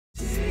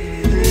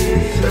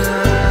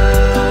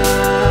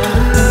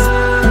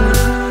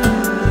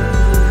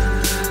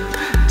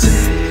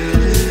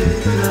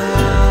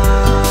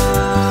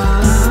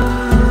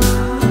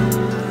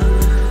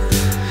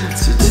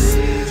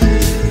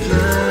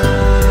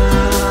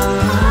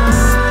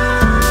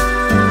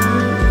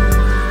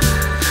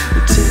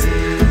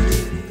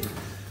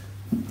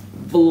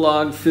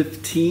vlog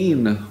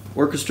 15,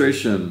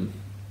 orchestration.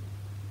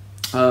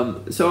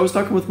 So I was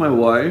talking with my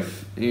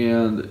wife,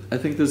 and I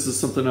think this is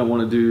something I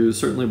want to do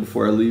certainly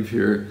before I leave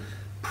here.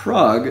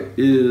 Prague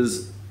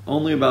is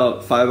only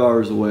about 5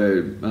 hours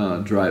away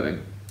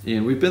driving,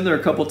 and we've been there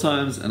a couple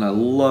times, and I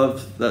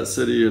love that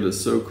city. It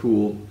is so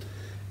cool.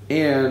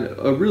 And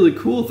a really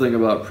cool thing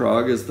about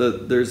Prague is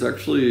that there's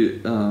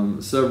actually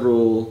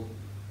several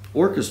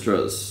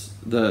orchestras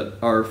that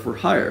are for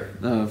hire,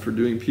 for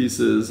doing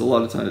pieces a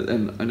lot of times,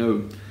 and I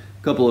know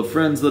a couple of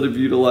friends that have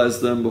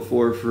utilized them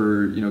before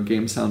for, you know,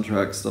 game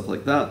soundtracks, stuff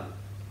like that.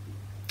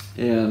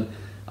 And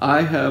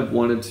I have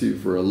wanted to,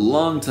 for a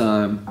long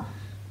time,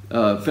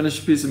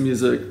 finish a piece of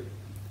music,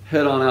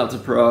 head on out to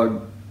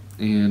Prague,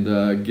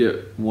 and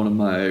get one of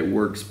my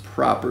works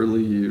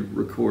properly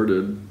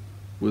recorded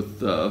with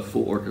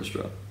full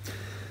orchestra.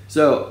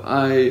 So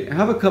I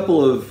have a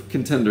couple of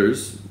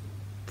contenders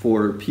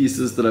for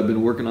pieces that I've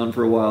been working on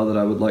for a while that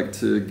I would like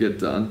to get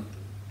done.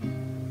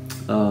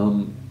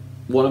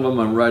 One of them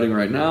I'm writing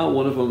right now.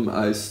 One of them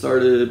I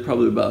started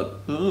probably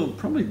about, well,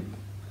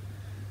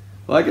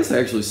 I guess I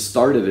actually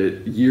started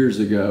it years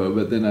ago,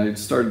 but then I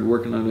started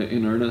working on it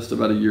in earnest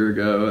about a year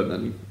ago, and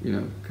then, you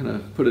know, kind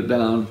of put it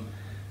down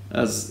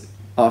as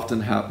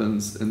often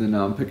happens, and then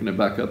now I'm picking it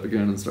back up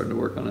again and starting to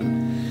work on it.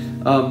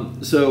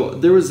 So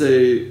there was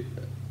another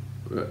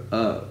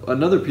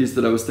piece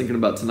that I was thinking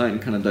about tonight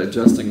and kind of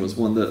digesting was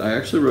one that I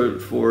actually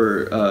wrote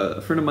for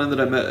a friend of mine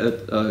that I met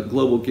at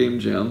Global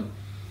Game Jam.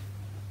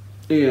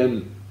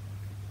 And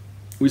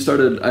I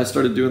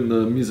started doing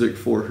the music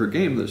for her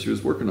game that she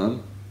was working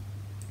on.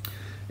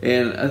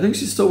 And I think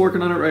she's still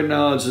working on it right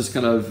now. It's just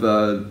kind of,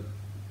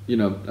 you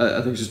know,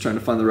 I think she's trying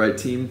to find the right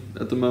team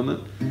at the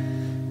moment.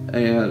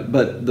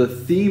 But the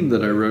theme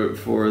that I wrote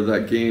for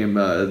that game,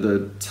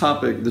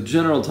 the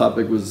general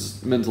topic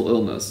was mental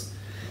illness.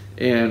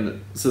 And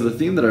so the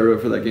theme that I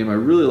wrote for that game I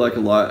really like a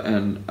lot,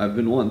 and I've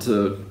been wanting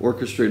to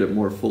orchestrate it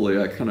more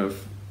fully. I kind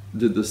of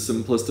did this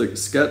simplistic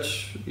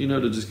sketch, you know,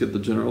 to just get the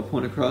general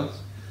point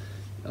across.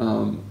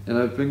 And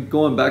I've been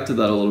going back to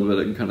that a little bit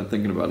and kind of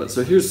thinking about it.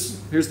 So here's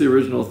the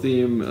original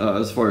theme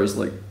as far as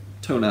like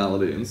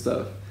tonality and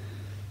stuff.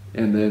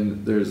 And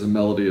then there's a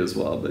melody as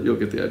well, but you'll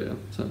get the idea.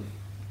 So.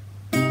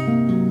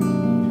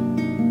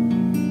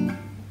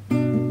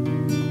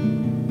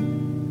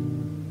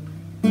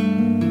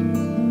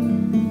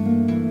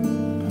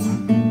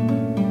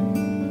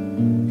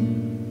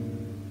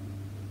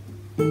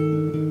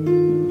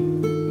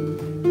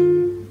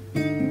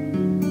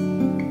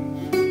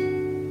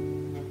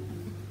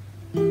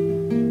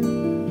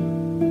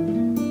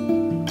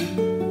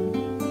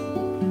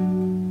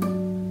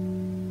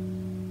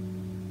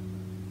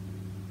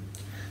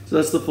 So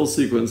that's the full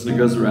sequence, and it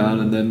goes around,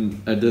 and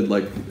then I did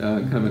like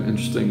kind of an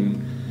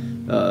interesting,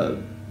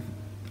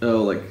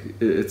 like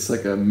it's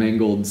like a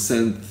mangled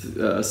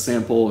synth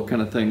sample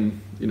kind of thing,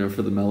 you know,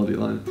 for the melody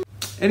line.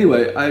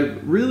 Anyway, I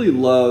really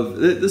love,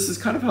 this is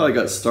kind of how I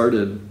got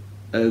started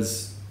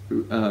as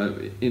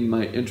in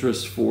my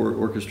interest for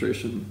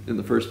orchestration in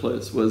the first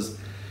place, was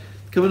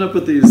coming up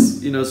with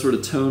these, you know, sort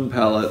of tone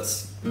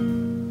palettes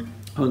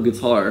on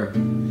guitar,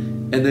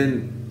 and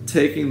then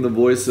taking the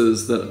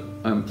voices that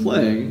I'm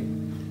playing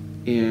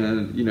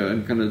and, you know,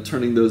 and kind of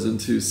turning those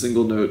into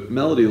single note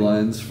melody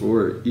lines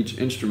for each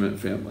instrument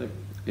family.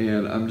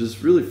 And I'm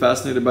just really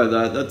fascinated by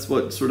that. That's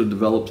what sort of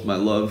developed my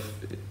love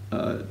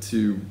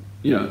to,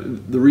 you know,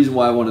 the reason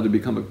why I wanted to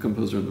become a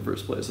composer in the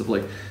first place. Of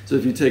like, so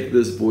if you take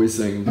this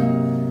voicing,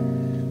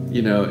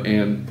 you know,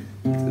 and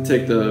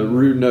take the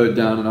root note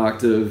down an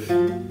octave,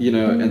 you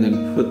know, and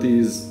then put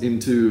these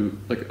into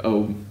like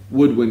a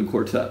woodwind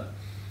quartet.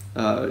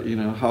 You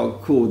know, how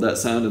cool would that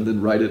sound? And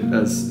then write it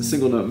as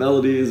single note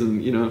melodies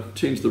and, you know,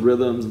 change the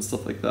rhythms and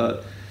stuff like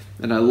that.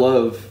 And I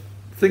love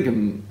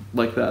thinking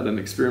like that and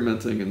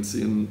experimenting and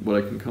seeing what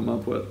I can come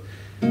up with.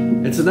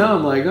 And so now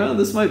I'm like, oh,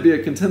 this might be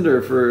a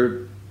contender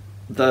for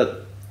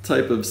that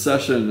type of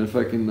session if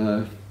I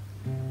can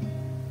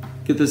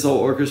get this all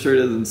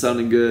orchestrated and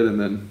sounding good,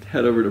 and then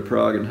head over to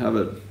Prague and have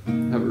it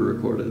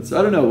recorded. So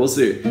I don't know, we'll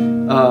see.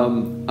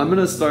 I'm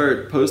gonna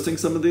start posting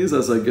some of these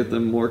as I get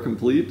them more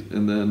complete,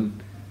 and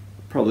then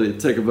probably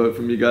take a vote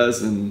from you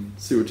guys and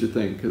see what you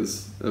think,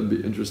 because it'd be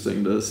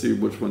interesting to see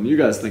which one you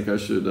guys think I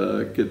should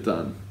get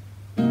done.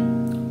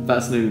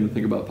 Fascinating to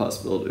think about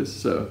possibilities.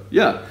 So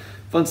yeah,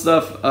 fun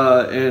stuff.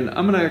 And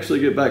I'm gonna actually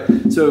get back.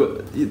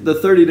 So the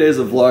 30 days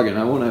of vlogging,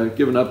 I wanna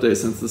give an update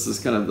since this is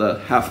kind of the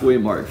halfway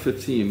mark,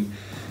 15.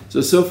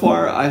 So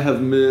far I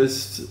have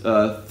missed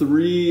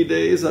 3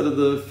 days out of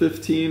the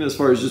 15 as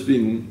far as just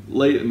being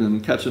late and then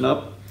catching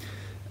up.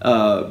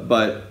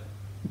 But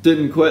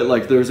didn't quit.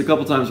 Like, there was a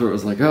couple times where it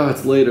was like, oh,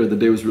 it's later, the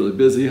day was really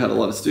busy, had a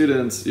lot of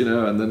students, you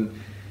know, and then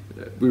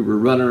we were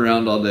running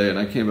around all day, and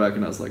I came back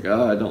and I was like,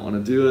 oh, I don't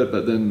want to do it,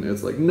 but then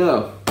it's like,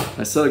 no,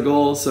 I set a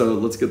goal, so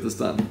let's get this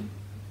done.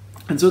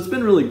 And so it's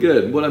been really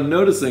good. What I'm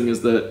noticing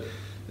is that,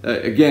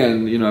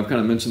 again, you know, I've kind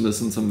of mentioned this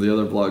in some of the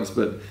other vlogs,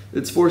 but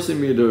it's forcing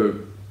me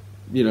to,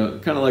 you know,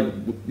 kind of like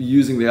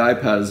using the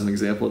iPad as an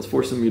example, it's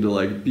forcing me to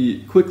like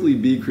quickly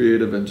be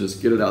creative and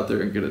just get it out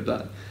there and get it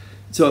done.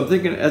 So I'm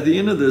thinking at the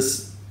end of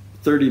this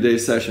 30-day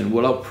session,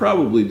 what I'll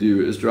probably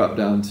do is drop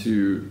down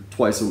to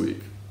twice a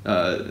week.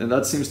 And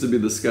that seems to be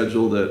the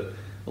schedule that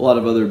a lot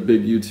of other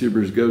big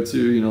YouTubers go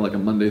to, you know, like a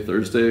Monday,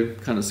 Thursday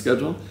kind of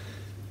schedule.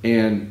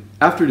 And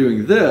after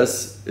doing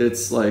this,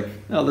 it's like,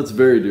 oh, that's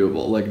very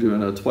doable, like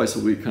doing a twice a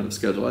week kind of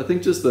schedule. I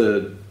think just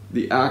the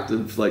act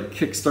of like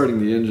kickstarting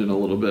the engine a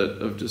little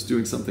bit of just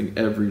doing something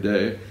every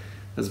day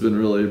has been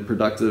really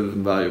productive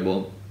and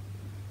valuable.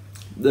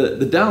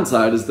 The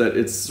downside is that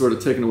it's sort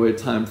of taken away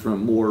time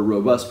from more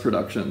robust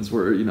productions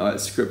where, you know, I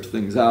script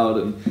things out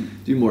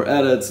and do more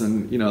edits,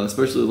 and, you know,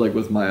 especially like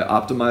with my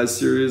optimized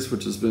series,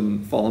 which has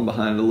been falling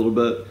behind a little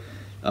bit.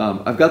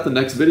 I've got the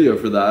next video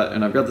for that,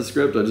 and I've got the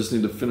script. I just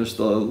need to finish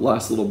the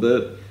last little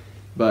bit.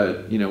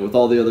 But, you know, with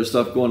all the other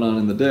stuff going on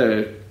in the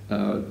day,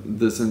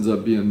 this ends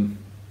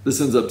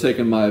up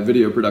taking my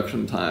video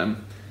production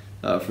time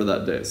for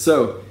that day.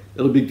 So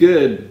it'll be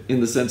good in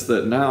the sense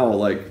that now,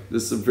 like,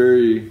 this is a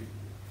very,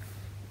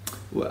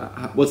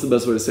 what's the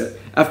best way to say it?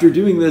 After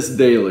doing this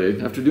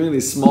daily, after doing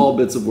these small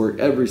bits of work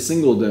every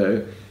single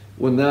day,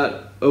 when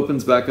that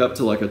opens back up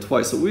to like a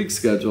twice a week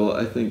schedule,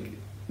 I think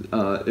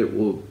it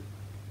will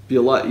be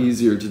a lot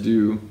easier to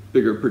do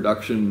bigger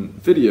production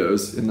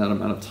videos in that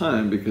amount of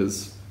time,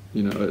 because,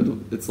 you know,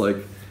 it's like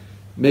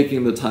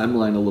making the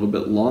timeline a little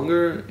bit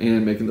longer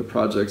and making the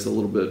projects a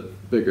little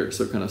bit bigger,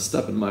 so kind of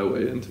stepping my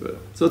way into it.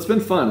 So it's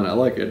been fun and I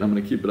like it, and I'm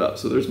going to keep it up.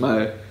 So there's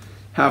my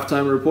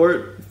halftime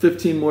report,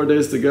 15 more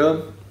days to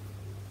go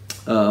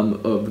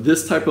of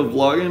this type of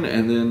vlogging,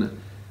 and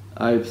then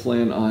I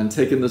plan on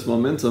taking this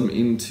momentum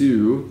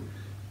into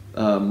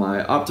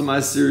my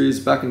optimized series,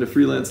 back into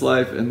freelance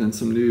life, and then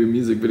some new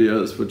music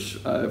videos,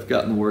 which I've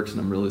got in the works and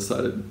I'm really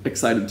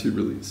excited to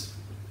release.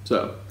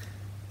 So,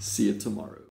 see you tomorrow.